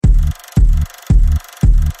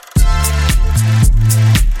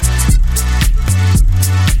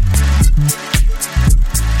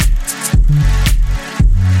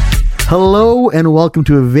Hello and welcome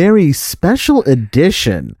to a very special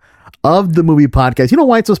edition of the movie podcast. You know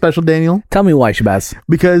why it's so special, Daniel? Tell me why, Shabazz.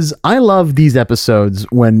 Because I love these episodes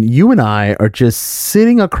when you and I are just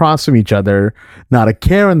sitting across from each other, not a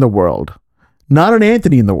care in the world. Not an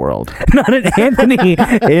Anthony in the world. Not an Anthony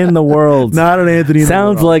in the world. Not an Anthony in the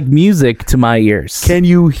world. Sounds like music to my ears. Can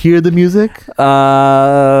you hear the music?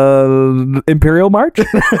 Imperial March?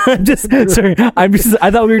 Sorry. I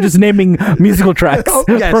thought we were just naming musical tracks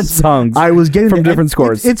from songs. I was getting from different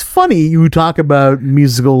scores. It's funny you talk about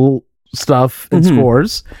musical stuff and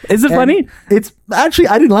scores. Is it funny? It's actually,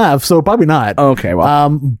 I didn't laugh, so probably not. Okay,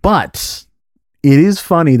 well. But it is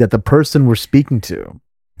funny that the person we're speaking to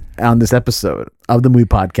on this episode of the movie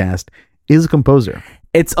podcast is a composer.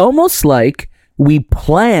 It's almost like we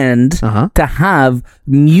planned to have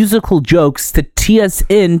musical jokes to tee us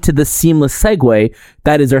into the seamless segue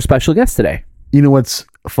that is our special guest today. You know what's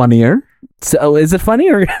funnier? So is it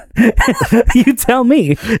funny or you tell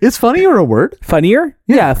me? Is funny or a word? Funnier?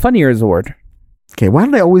 Yeah, funnier is a word. Okay, why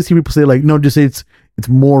did I always hear people say like, no, just say it's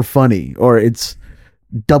more funny or it's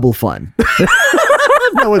double fun?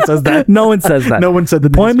 No one says that. No one says that. No one said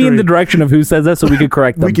that. Point me in the direction of who says that so we could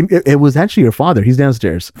correct them. It was actually your father. He's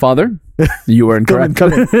downstairs. Father? You were incorrect.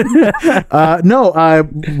 Come in.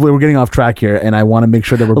 We're getting off track here, and I want to make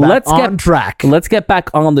sure that we're back on track. Let's get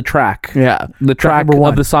back on the track. Yeah. The track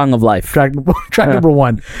of the Song of Life. Track number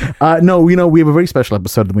one. No, we have a very special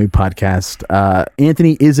episode of the movie podcast.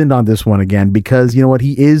 Anthony isn't on this one again because, you know what,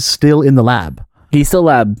 he is still in the lab. He's still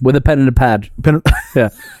lab with a pen and a pad. Yeah.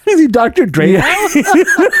 Is he Dr. Dre now? You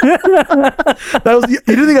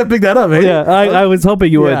didn't think I'd pick that up, eh? Yeah, I was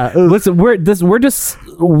hoping you would. Listen,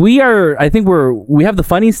 we have the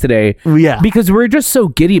funnies today. Yeah. Because we're just so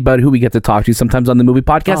giddy about who we get to talk to sometimes on the movie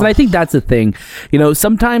podcast. And I think that's the thing. You know,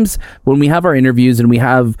 sometimes when we have our interviews and we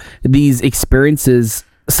have these experiences,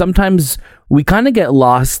 sometimes we kind of get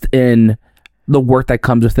lost in the work that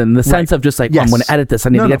comes with it, in the sense of just like, I'm going to edit this, I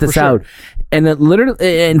need to get this out. And it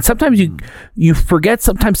literally, and sometimes you forget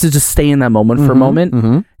sometimes to just stay in that moment for a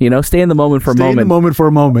moment, stay in the moment for a moment. Stay in the moment for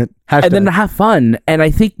a moment. Hashtag. And then have fun. And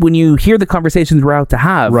I think when you hear the conversations we're out to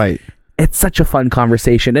have, it's such a fun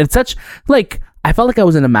conversation. And it's such, like, I felt like I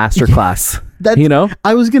was in a master class.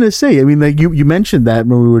 I was going to say, I mean, like you mentioned that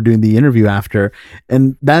when we were doing the interview after,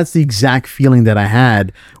 and that's the exact feeling that I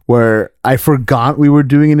had where I forgot we were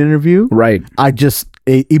doing an interview. Right. I just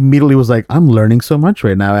immediately was like, I'm learning so much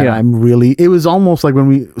right now. And it was almost like when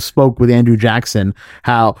we spoke with Andrew Jackson,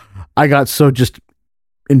 how I got so just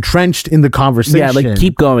entrenched in the conversation. Yeah, like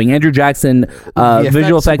keep going. Andrew Jackson,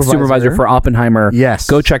 visual effects supervisor for Oppenheimer. Yes.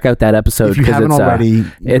 Go check out that episode. If you haven't already,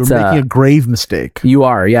 you're making a grave mistake. You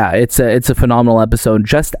are, yeah. It's a phenomenal episode,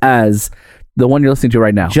 just as the one you're listening to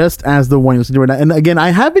right now. Just as the one you're listening to right now. And again, I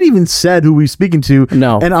haven't even said who we're speaking to.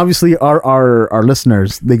 No. And obviously our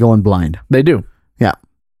listeners, they go in blind. They do. Yeah.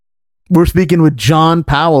 We're speaking with John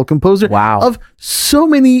Powell, composer of so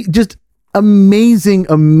many just amazing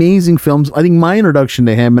films. I think my introduction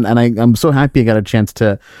to him, and I'm so happy I got a chance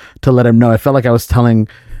to let him know. I felt like I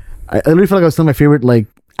literally felt like I was telling my favorite like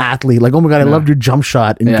athlete, like, oh my god, I loved your jump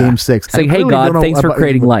shot in Game 6. It's like, hey God, thanks for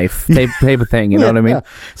creating life. Type of thing, you know what I mean?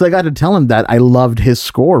 So I got to tell him that I loved his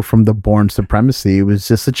score from The Bourne Supremacy. It was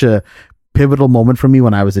just such a pivotal moment for me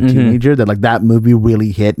when I was a teenager, that like that movie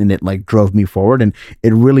really hit and it like drove me forward, and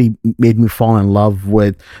it really made me fall in love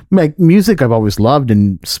with like music I've always loved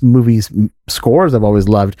and movies scores I've always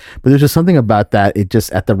loved, but there's just something about that, it just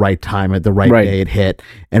at the right time, at the right day, it hit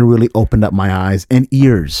and really opened up my eyes and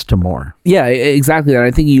ears to more. Yeah, exactly. And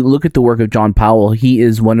I think you look at the work of John Powell, he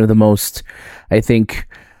is one of the most, I think,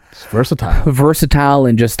 versatile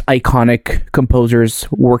and just iconic composers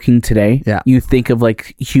working today. Yeah, you think of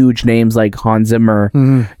like huge names like Hans Zimmer,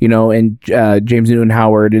 you know, and James Newton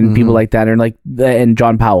Howard and people like that, and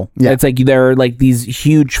John Powell. Yeah, it's like they're like these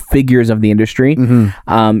huge figures of the industry.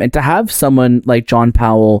 And to have someone like John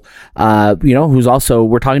Powell, you know, who's also,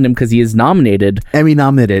 we're talking to him because he is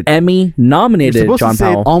Emmy-nominated. John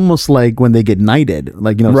Powell, almost like when they get knighted,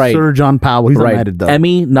 like, you know, Sir John Powell. He's not knighted though.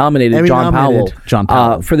 Emmy-nominated John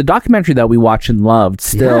Powell. For the documentary that we watched and loved,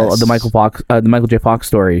 still, the Michael J. Fox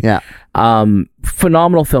story. Yeah.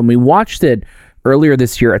 Phenomenal film. We watched it earlier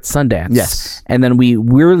this year at Sundance. Yes. And then we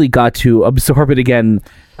really got to absorb it again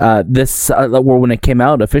when it came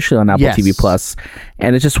out officially on Apple TV Plus.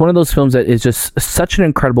 And it's just one of those films that is just such an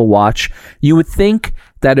incredible watch. You would think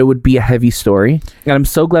that it would be a heavy story, and I'm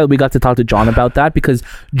so glad we got to talk to John about that, because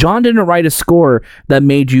John didn't write a score that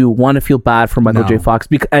made you want to feel bad for Michael J. Fox,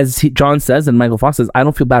 because as John says and Michael Fox says, I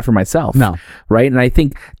don't feel bad for myself. No. Right? And I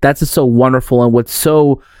think that's just so wonderful, and what's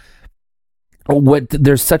so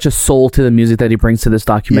there's such a soul to the music that he brings to this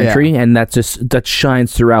documentary, and that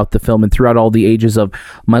shines throughout the film and throughout all the ages of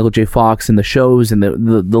Michael J. Fox and the shows and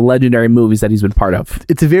the legendary movies that he's been part of.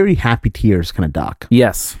 It's a very Happy Tears kind of doc.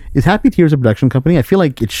 Yes. Is Happy Tears a production company? I feel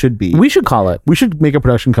like it should be. We should call it. We should make a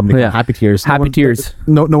production company called Happy Tears. Happy Tears.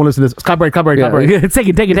 No one listen to this. Copyright. Take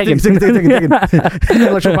it.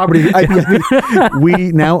 Intellectual property. IP.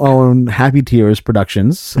 We now own Happy Tears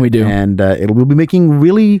Productions. We do. And we'll be making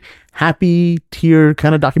really happy tier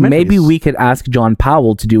kind of documentaries. Maybe we could ask John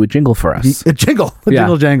Powell to do a jingle for us. A jingle.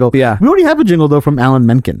 Jangle. Yeah. We already have a jingle, though, from Alan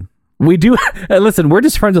Menken. We do. Listen, we're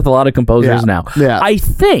just friends with a lot of composers now. Yeah. I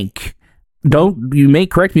think... you may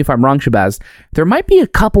correct me if I'm wrong, Shabazz. There might be a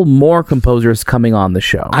couple more composers coming on the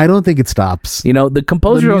show. I don't think it stops. The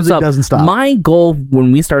composer the music doesn't stop. My goal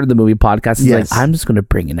when we started the movie podcast is like, I'm just going to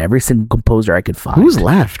bring in every single composer I could find. Who's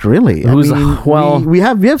left, really? We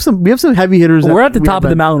have some heavy hitters. We're at the top of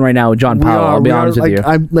the mountain right now with John Powell. I'll be honest with you.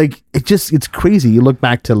 I'm like, it's crazy. You look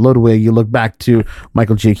back to Ludwig, you look back to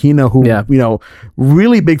Michael Giacchino, who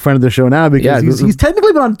really big friend of the show now because he's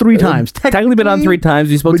technically been on 3 times. Technically been on 3 times.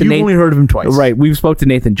 We spoke but to you've only heard of him twice. Right. We've spoke to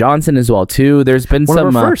Nathan Johnson as well too. There's been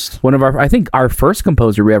I think our first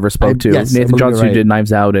composer we ever spoke to. Nathan Johnson, who did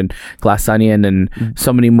Knives Out and Glass Onion and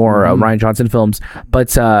so many more Rian Johnson films.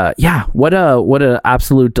 But what a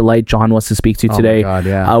absolute delight John wants to speak to today. Oh my God,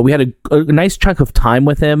 yeah. We had a nice chunk of time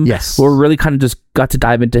with him. Yes. Where we really kind of just got to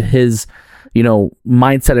dive into his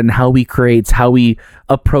mindset and how he creates, how he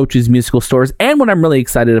approaches musical scores. And what I'm really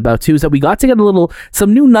excited about too is that we got to get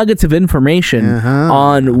some new nuggets of information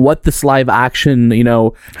on what this live action,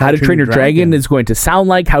 How to Train Your Dragon is going to sound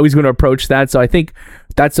like, how he's going to approach that. So I think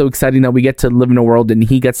that's so exciting that we get to live in a world and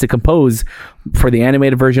he gets to compose for the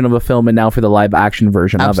animated version of a film and now for the live action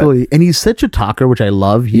version of it. Absolutely. And he's such a talker, which I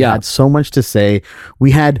love. He had so much to say.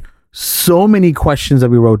 We had so many questions that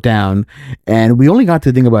we wrote down, and we only got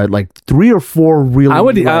to think about like 3 or 4 really.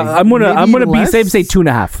 I'm gonna be safe to say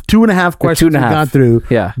 2.5. 2.5 questions we got through.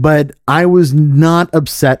 Yeah, but I was not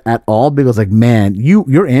upset at all because, like, man,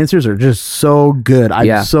 your answers are just so good.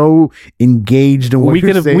 I'm so engaged in what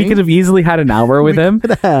you're saying. We could have easily had an hour with him.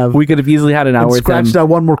 We could have easily had an hour with him. Scratched out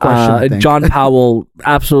one more question. John Powell,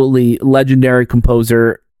 absolutely legendary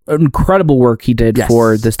composer. Incredible work he did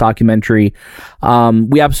for this documentary.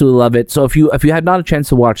 We absolutely love it. So if you had not a chance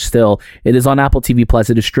to watch still, it is on Apple TV Plus.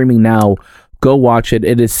 It is streaming now. Go watch it.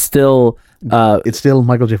 It is still it's still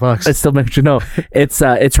Michael J. Fox. It's still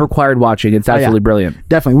it's required watching. It's absolutely brilliant.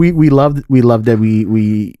 Definitely. We loved that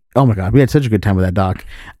we oh my God, we had such a good time with that doc.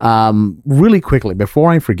 Really quickly,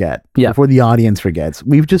 before I forget, before the audience forgets,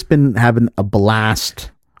 we've just been having a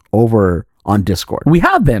blast over on Discord. We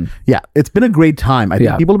have been. Yeah, it's been a great time. I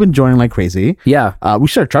think people have been joining like crazy. Yeah. We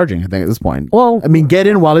should start charging, I think, at this point. Well, I mean, get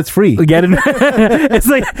in while it's free. Get in. It's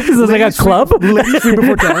like a club. Ladies free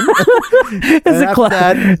before 10. It's a club.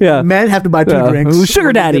 Men have to buy 2 drinks.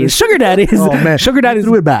 Sugar daddies. Oh man, Sugar daddies.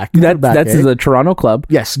 Threw it back. That's a Toronto club.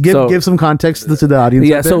 Yes. Give some context to the audience.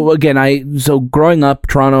 Yeah. So again, growing up,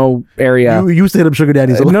 Toronto area. You used to hit up sugar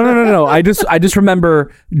daddies. No. I just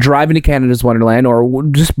remember driving to Canada's Wonderland or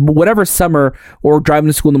just whatever summer or driving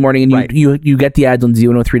to school in the morning and you get the ads on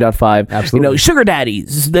Z103.5. Absolutely. Sugar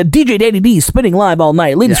daddies, the DJ Daddy D spinning live all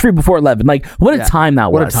night, ladies free before 11. Like, what a time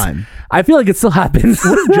that was. What a time. I feel like it still happens.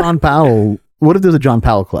 What if there's a John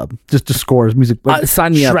Powell club? Just scores music.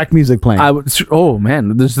 Sign me up. Shrek music playing. Oh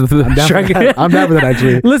man, there's the Shrek. I'm down with that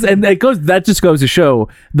actually. Listen, that just goes to show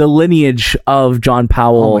the lineage of John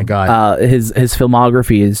Powell. Oh my God. His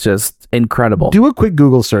filmography is just incredible. Do a quick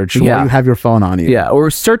Google search while you have your phone on you. Yeah,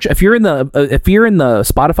 or search if you're in the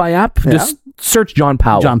Spotify app, just search John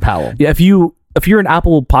Powell. John Powell. Yeah, if you're an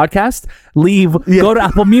Apple podcast, go to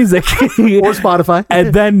Apple Music or Spotify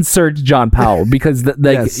and then search John Powell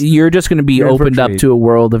because you're just going to be opened up to a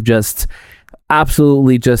world of just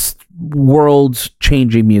absolutely just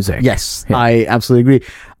world-changing music. Yes, I absolutely agree.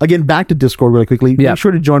 Again, back to Discord really quickly. Make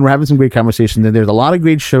sure to join. We're having some great conversations in there. There's a lot of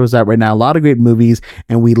great shows out right now, a lot of great movies,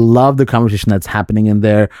 and we love the conversation that's happening in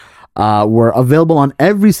there. We're available on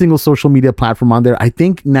every single social media platform on there. I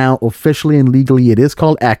think now officially and legally it is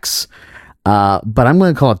called X. But I'm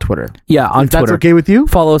going to call it Twitter. Yeah, on Twitter. That's okay with you?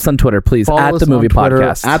 Follow us on Twitter, please. At the Movie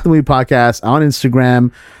Podcast. At the Movie Podcast on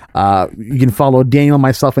Instagram. You can follow Daniel,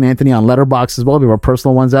 myself, and Anthony on Letterboxd as well. We have our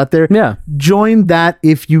personal ones out there. Yeah. Join that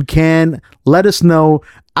if you can. Let us know.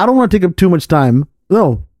 I don't want to take up too much time.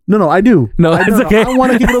 No, I do. No, it's okay. I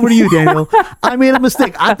want to give it over to you, Daniel. I made a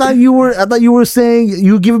mistake. I thought you were saying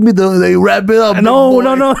you giving me the wrap it up. No.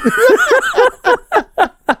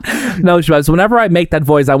 No, Shabazz, whenever I make that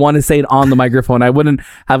voice, I want to say it on the microphone. I wouldn't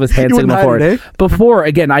have his hand signal for it. Before,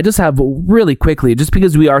 again, I just have really quickly, just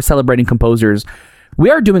because we are celebrating composers, we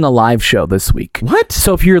are doing a live show this week. What?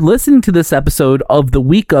 So if you're listening to this episode of the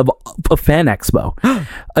week of Fan Expo,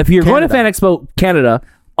 if you're going to Fan Expo Canada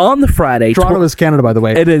on the Friday... Toronto is Canada, by the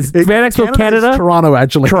way. It is. Fan Expo Canada. Toronto,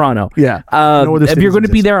 actually. Toronto. Yeah. If you're going to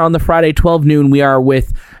be there on the Friday, 12 noon, we are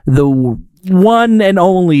with the one and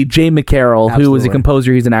only Jay McCarroll, who is a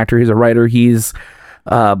composer, he's an actor, he's a writer, he's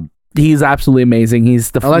absolutely amazing.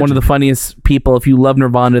 He's one of the funniest people. If you love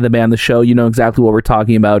Nirvana, the band, the show, you know exactly what we're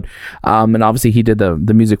talking about. And obviously he did the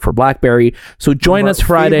music for Blackberry. So join us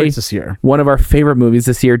Friday. This year. One of our favorite movies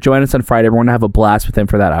this year. Join us on Friday. We're going to have a blast with him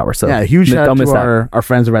for that hour. So yeah, huge shout out to our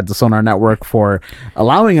friends over at the Sonar Network for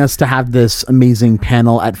allowing us to have this amazing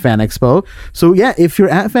panel at Fan Expo. So yeah, if you're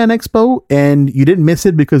at Fan Expo and you didn't miss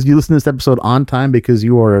it because you listened to this episode on time because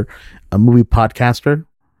you are a movie podcaster,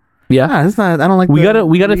 yeah, it's not. I don't like. We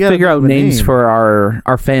gotta figure out names for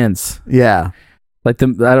our fans. Yeah, like the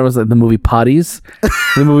movie Potties.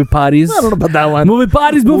 The movie Potties. I don't know about that one. Movie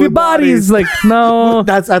Potties. Movie Bodies. Like no,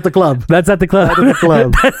 that's at the club. That's at the club. That's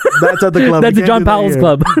at the club. That's John Powell's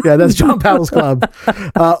club. Yeah, that's John Powell's club.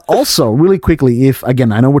 Also, really quickly, if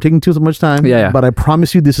again, I know we're taking too much time. Yeah. But I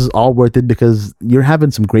promise you, this is all worth it because you're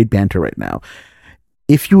having some great banter right now.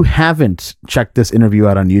 If you haven't checked this interview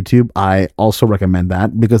out on YouTube, I also recommend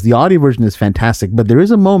that because the audio version is fantastic. But there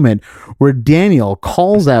is a moment where Daniel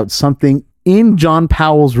calls out something in John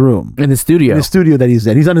Powell's room. In the studio. In the studio that he's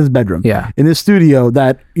in. He's in his bedroom. Yeah. In his studio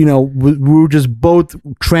that, we were just both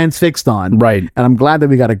transfixed on. Right. And I'm glad that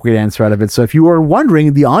we got a great answer out of it. So if you are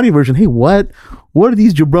wondering, the audio version, hey, what are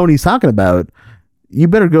these jabronis talking about? You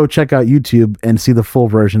better go check out YouTube and see the full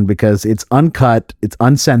version because it's uncut, it's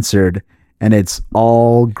uncensored, and it's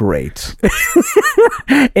all great.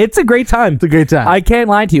 It's a great time. It's a great time. I can't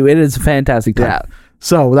lie to you. It is a fantastic time. Yeah.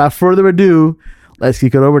 So without further ado, let's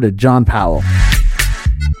kick it over to John Powell.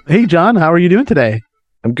 Hey, John, how are you doing today?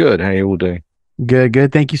 I'm good. How are you all doing?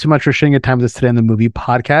 Good. Thank you so much for sharing your time with us today on the Movie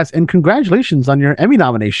Podcast. And congratulations on your Emmy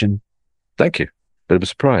nomination. Thank you. Bit of a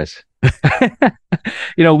surprise.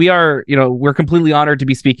 We're completely honored to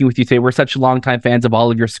be speaking with you today. We're such longtime fans of all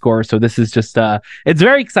of your scores. So this is just, it's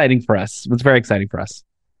very exciting for us. It's very exciting for us.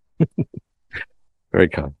 Very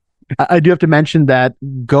kind. I do have to mention that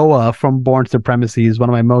Goa from Born Supremacy is one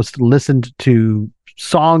of my most listened to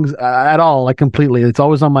songs at all, like completely. It's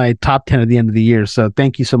always on my top 10 at the end of the year. So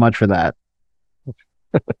thank you so much for that.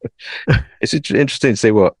 It's interesting to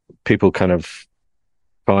see what people kind of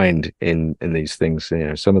find in these things.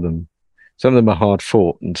 Some of them are hard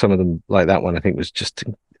fought, and some of them, like that one, I think was just,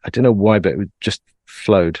 I don't know why, but it just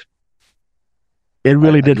flowed. It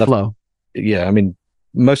really did flow. Yeah, I mean,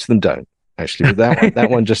 most of them don't actually, but that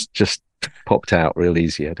one just popped out real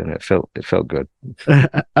easy. I don't know, it felt good.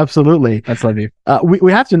 Absolutely. That's love you.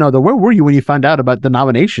 We have to know though, where were you when you found out about the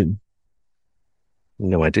nomination?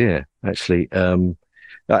 No idea, actually.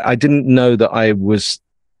 I didn't know that I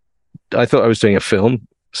thought I was doing a film,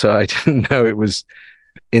 so I didn't know it was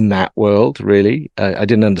in that world, really. I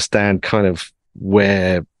didn't understand kind of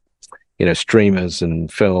where, streamers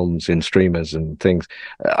and films in streamers and things.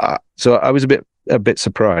 So I was a bit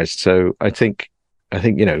surprised. So I think,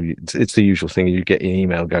 it's the usual thing. You get an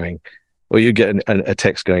email going, or you get a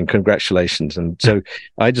text going, congratulations. And so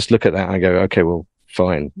I just look at that and I go, okay, well,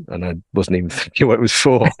 fine. And I wasn't even thinking what it was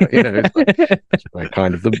for, it's like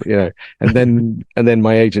kind of and then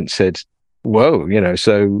my agent said, whoa,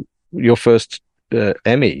 so your first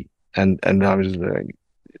Emmy. And I was like,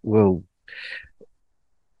 well,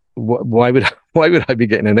 why would I be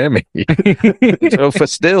getting an Emmy? So for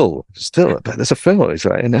still, but there's a film. It's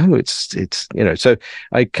like, no, it's so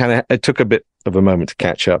I took a bit of a moment to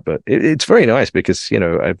catch up, but it's very nice because,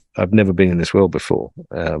 I've never been in this world before.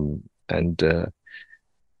 And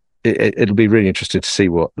it'll be really interesting to see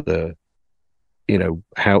what the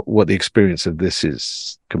experience of this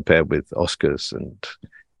is compared with Oscars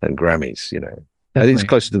and Grammys, I think it's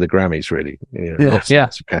closer to the Grammys, really. Lots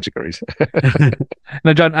of categories.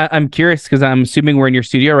 Now, John, I'm curious because I'm assuming we're in your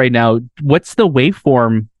studio right now. What's the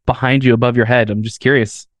waveform behind you above your head? I'm just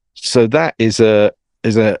curious. So that is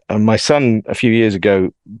my son a few years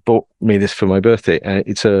ago bought me this for my birthday, and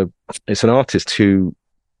it's an artist who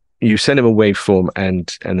you send him a waveform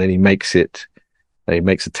and then he makes a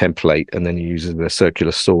template, and then he uses a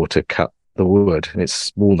circular saw to cut the wood, and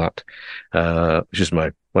it's walnut, which is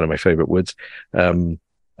one of my favorite woods. And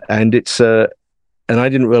it's and I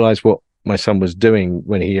didn't realize what my son was doing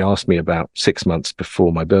when he asked me about 6 months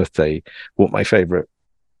before my birthday what my favorite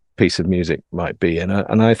piece of music might be, and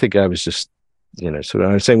I think I was just I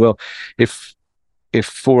was saying, well, if if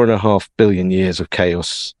 4.5 billion years of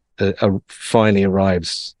chaos finally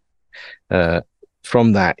arrives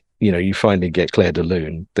from that, you finally get Claire de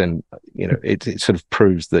Lune, then it sort of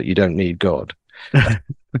proves that you don't need God.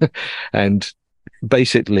 And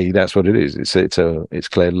basically that's what it is. It's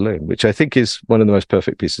Claire de Lune, which I think is one of the most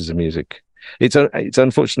perfect pieces of music. It's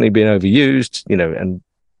unfortunately been overused, and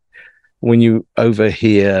when you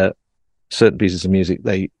overhear certain pieces of music,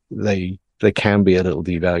 they can be a little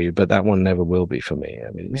devalued, but that one never will be for me.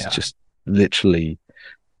 I mean, it's just literally,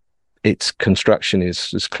 its construction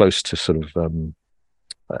is as close to sort of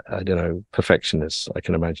I don't know, perfection as I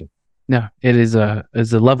can imagine. No, it is a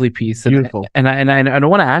lovely piece. Beautiful. And I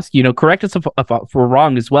want to ask you, correct us if we're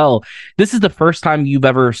wrong as well. This is the first time you've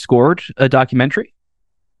ever scored a documentary?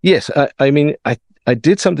 Yes. I mean, I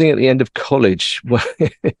did something at the end of college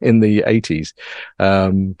in the 80s.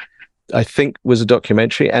 I think was a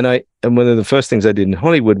documentary, and one of the first things I did in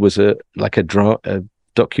Hollywood was a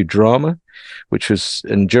docudrama, which was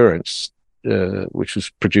Endurance, which was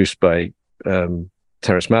produced by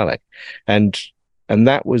Terrence Malick, and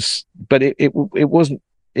that was, but it wasn't.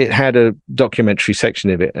 It had a documentary section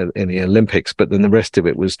of it in the Olympics, but then the rest of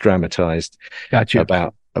it was dramatized. Gotcha.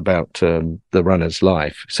 About the runner's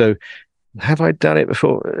life. So, have I done it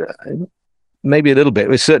before? Maybe a little bit.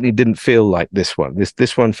 It certainly didn't feel like this one.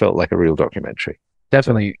 This one felt like a real documentary.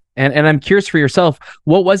 Definitely. And I'm curious for yourself,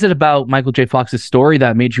 what was it about Michael J. Fox's story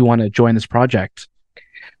that made you want to join this project?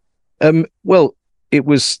 Well, it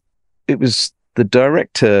was the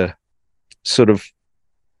director sort of,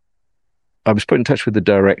 I was put in touch with the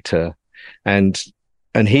director, and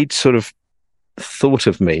he'd sort of thought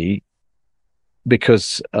of me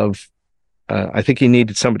because of, I think he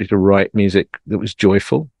needed somebody to write music that was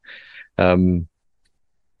joyful. And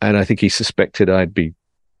I think he suspected I'd be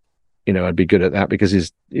good at that because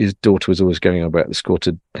his daughter was always going on about the score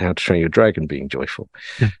to How to Train Your Dragon being joyful.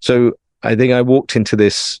 So I think I walked into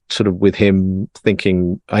this sort of with him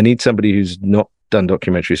thinking, I need somebody who's not done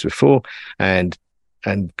documentaries before and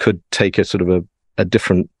could take a sort of a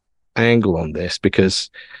different angle on this, because,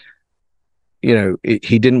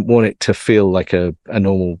 he didn't want it to feel like a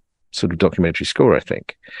normal sort of documentary score, I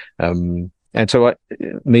think. And so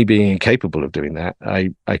me being incapable of doing that,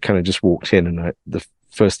 I kind of just walked in, and the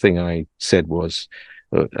first thing I said was,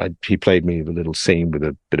 he played me a little scene with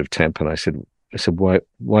a bit of temp, and I said, why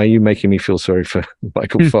are you making me feel sorry for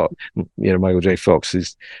Michael Fox? Michael J. Fox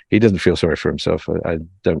he doesn't feel sorry for himself. I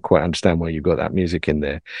don't quite understand why you got that music in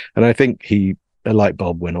there. And I think a light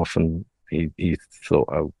bulb went off, and he thought,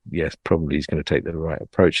 oh yes, probably he's going to take the right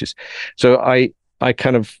approaches. So I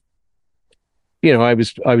kind of, I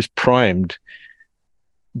was primed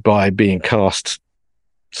by being cast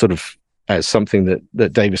sort of as something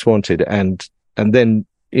that Davis wanted. And then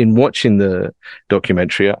in watching the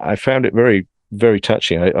documentary, I found it very, very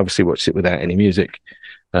touching. I obviously watched it without any music,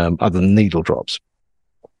 other than needle drops,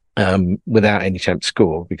 without any temp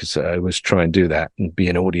score, because I was trying to do that and be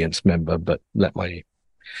an audience member, but let my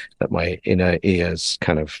inner ears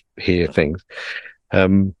kind of hear things.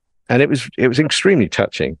 And it was extremely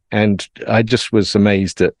touching, and I just was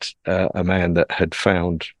amazed at a man that had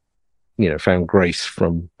found grace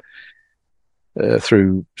from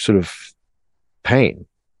through sort of pain,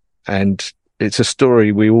 and it's a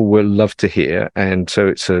story we all will love to hear. And so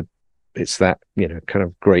it's that kind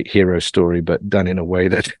of great hero story, but done in a way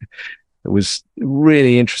that was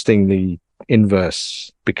really interestingly inverse,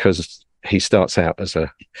 because he starts out as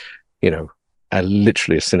literally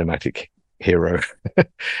a cinematic hero,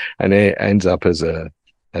 and it ends up as a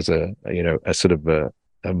sort of a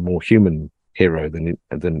more human hero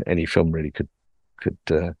than any film really could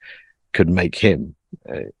make him.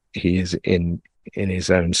 He is in his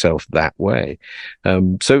own self that way.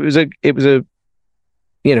 So it was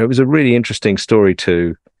a really interesting story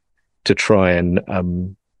to try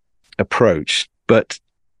and approach, but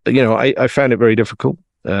I found it very difficult.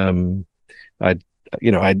 I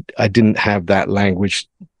didn't have that language,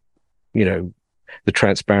 the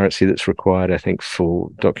transparency that's required, I think, for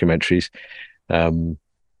documentaries. I'm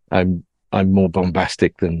more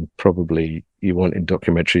bombastic than probably you want in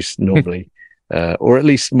documentaries normally, or at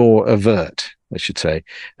least more overt, I should say.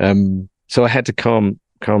 So I had to calm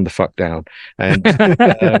the fuck down, and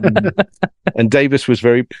and Davis was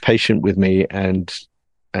very patient with me,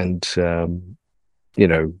 but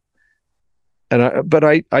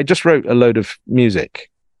I just wrote a load of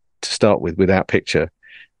music to start with without picture,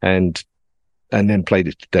 and then played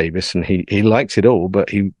it to Davis, and he liked it all, but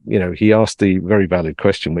he asked the very valid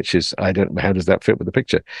question, which is, how does that fit with the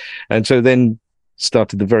picture? And so then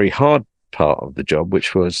started the very hard part of the job,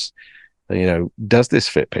 which was, does this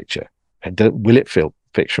fit picture? And will it fit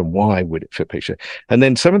picture and why would it fit picture? And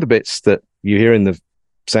then some of the bits that you hear in the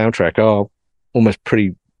soundtrack are almost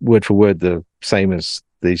pretty word for word the same as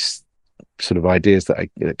these sort of ideas that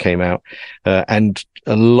came out, and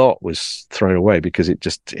a lot was thrown away because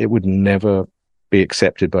it would never be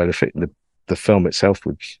accepted by the film itself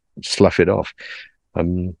would slough it off.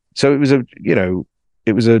 So it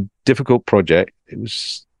was a difficult project. It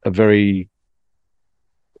was a very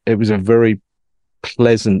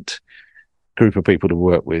pleasant group of people to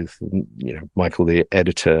work with. Michael, the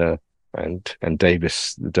editor, and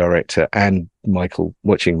Davis, the director, and Michael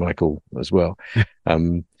as well.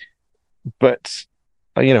 But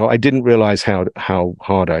I didn't realize how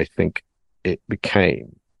hard I think it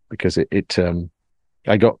became, because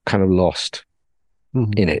I got kind of lost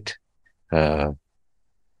in it,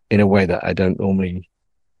 in a way that I don't normally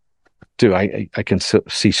do. I can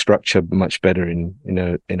see structure much better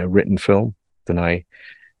in a written film than I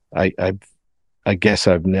guess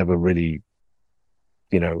I've never really,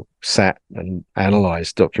 sat and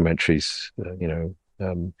analyzed documentaries,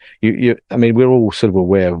 I mean, we're all sort of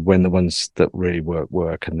aware of when the ones that really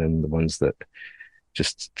work, and then the ones that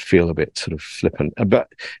just feel a bit sort of flippant. But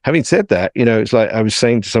having said that, it's like I was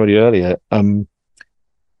saying to somebody earlier, when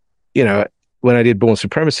I did Born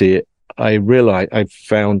Supremacy, I realized I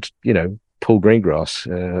found, Paul Greengrass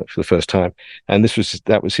for the first time, and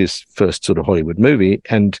that was his first sort of Hollywood movie,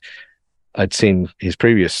 and I'd seen his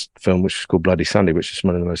previous film, which was called Bloody Sunday, which is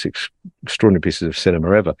one of the most extraordinary pieces of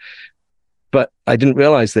cinema ever. But I didn't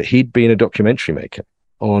realize that he'd been a documentary maker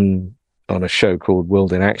on a show called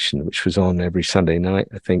World in Action, which was on every Sunday night,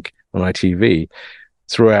 I think, on ITV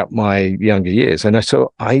throughout my younger years. And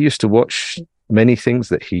I used to watch many things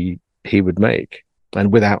that he would make,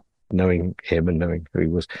 and without knowing him and knowing who he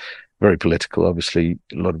was. Very political, obviously,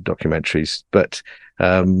 a lot of documentaries. But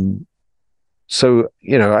so,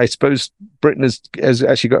 I suppose Britain has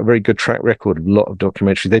actually got a very good track record of a lot of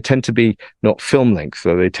documentaries. They tend to be not film length,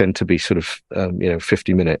 though. They tend to be sort of,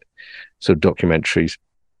 50-minute sort of documentaries.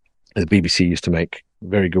 The BBC used to make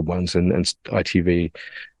very good ones, and ITV.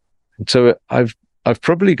 And so I've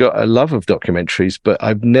probably got a love of documentaries, but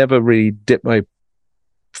I've never really dipped my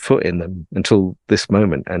foot in them until this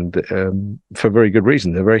moment, and for very good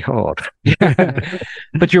reason. They're very hard.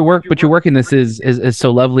 But your work in this is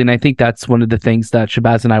so lovely, and I think that's one of the things that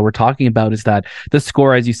Shabazz and I were talking about, is that the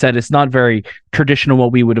score, as you said, it's not very traditional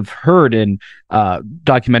what we would have heard in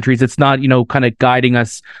documentaries. It's not kind of guiding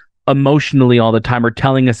us emotionally all the time, or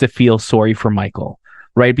telling us to feel sorry for Michael,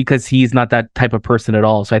 right? Because he's not that type of person at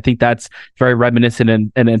all. So I think that's very reminiscent,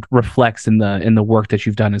 and it reflects in the work that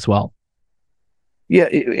you've done as well. Yeah,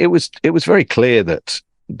 it was very clear that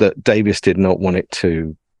Davis did not want it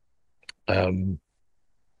to,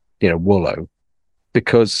 wallow,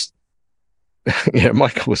 because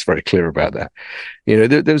Michael was very clear about that.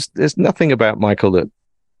 There's nothing about Michael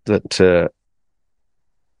that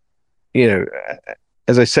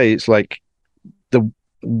as I say, it's like the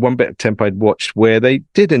one bit of temp I'd watched where they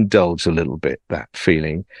did indulge a little bit that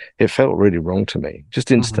feeling. It felt really wrong to me,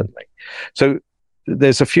 just instantly. So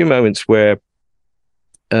there's a few moments where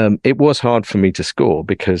it was hard for me to score,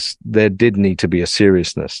 because there did need to be a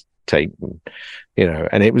seriousness taken,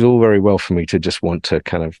 and it was all very well for me to just want to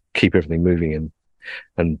kind of keep everything moving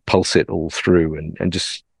and pulse it all through, and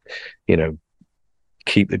just,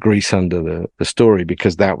 keep the grease under the story,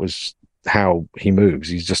 because that was how he moves.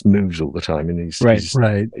 He just moves all the time, and he's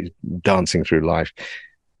dancing through life.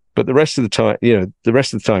 But the rest of the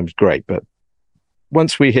time is great. But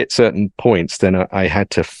once we hit certain points, then I had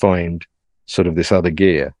to find sort of this other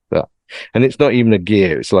gear, and it's not even a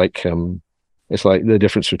gear. It's like the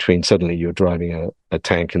difference between suddenly you're driving a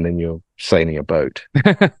tank and then you're sailing a boat.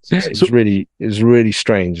 It's really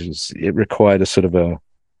strange. It required a sort of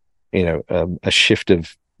a shift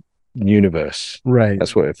of universe. Right.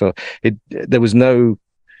 That's what it felt. There was no,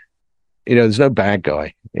 there's no bad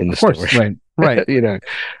guy in the story. Right.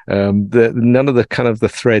 None of the kind of the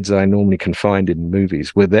threads I normally can find in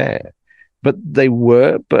movies were there, but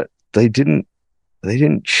they didn't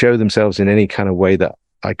show themselves in any kind of way that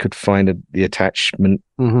I could find the attachment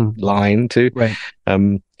line to. Right.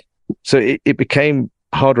 So it became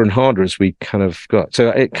harder and harder as we kind of got. So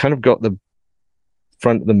it kind of got the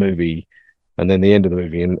front of the movie and then the end of the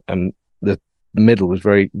movie, and the middle was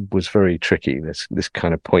very tricky. This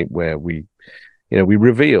kind of point where we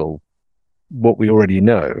reveal what we already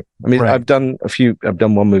know. I mean, I've done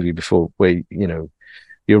one movie before where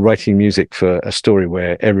you're writing music for a story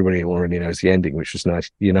where everybody already knows the ending, which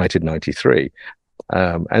was United 93.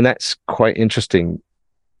 And that's quite interesting,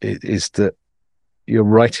 is that you're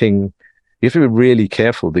writing, you have to be really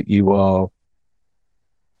careful that you're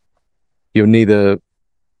neither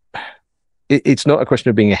it's not a question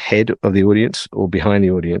of being ahead of the audience or behind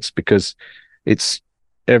the audience, because it's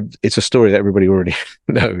a story that everybody already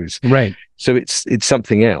knows. Right. So it's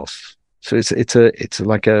something else. So it's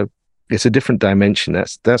a different dimension.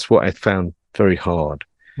 That's what I found very hard.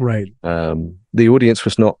 Right. The audience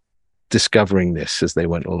was not discovering this as they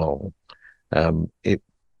went along.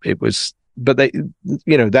 It was, but they,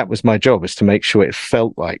 that was my job, is to make sure it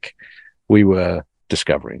felt like we were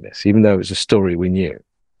discovering this, even though it was a story we knew.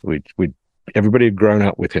 Everybody had grown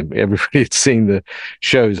up with him. Everybody had seen the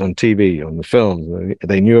shows on TV, on the films.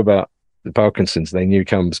 They knew about the Parkinson's. They knew he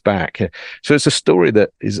comes back. So it's a story that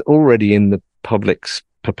is already in the public's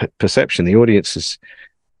perception. The audience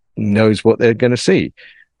knows what they're going to see.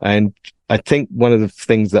 And I think one of the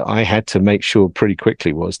things that I had to make sure pretty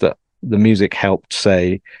quickly was that the music helped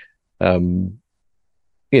say, this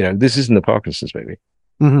isn't a Parkinson's movie.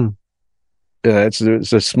 Mm-hmm.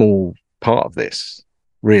 It's a small part of this,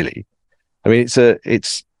 really. I mean,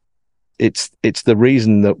 it's the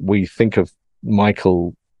reason that we think of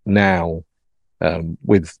Michael now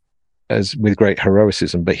with great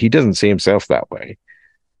heroicism, but he doesn't see himself that way,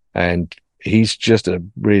 and he's just a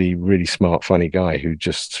really, really smart, funny guy who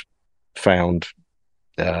just found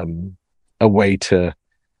a way to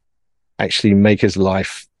actually make his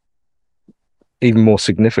life even more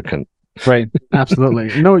significant. Right.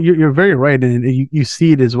 Absolutely. No, you're very right. And you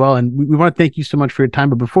see it as well. And we want to thank you so much for your time.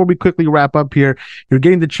 But before we quickly wrap up here, you're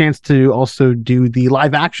getting the chance to also do the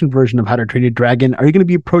live action version of How to Train Your Dragon. Are you going to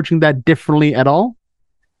be approaching that differently at all?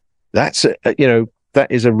 That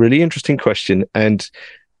is a really interesting question. And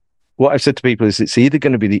what I've said to people is it's either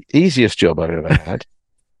going to be the easiest job I've ever had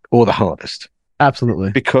or the hardest.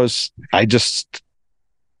 Absolutely. Because I just,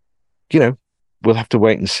 we'll have to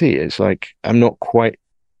wait and see. It's like, I'm not quite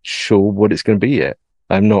sure what it's going to be yet.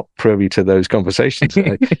 I'm not privy to those conversations.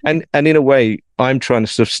 and in a way, I'm trying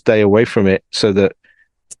to sort of stay away from it so that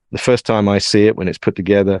the first time I see it, when it's put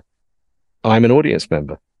together, I'm an audience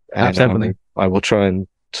member. And Absolutely. I will try and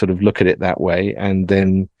sort of look at it that way. And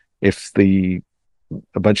then if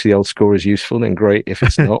a bunch of the old score is useful, then great. If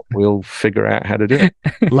it's not, we'll figure out how to do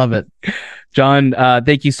it. Love it. John,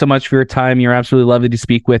 thank you so much for your time. You're absolutely lovely to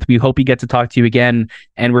speak with. We hope we get to talk to you again,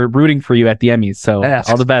 and we're rooting for you at the Emmys. So yes.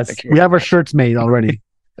 All the best. We have our shirts made already.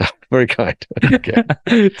 Very kind. Okay.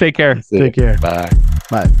 Take care. Take care. Bye.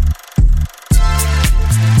 Bye.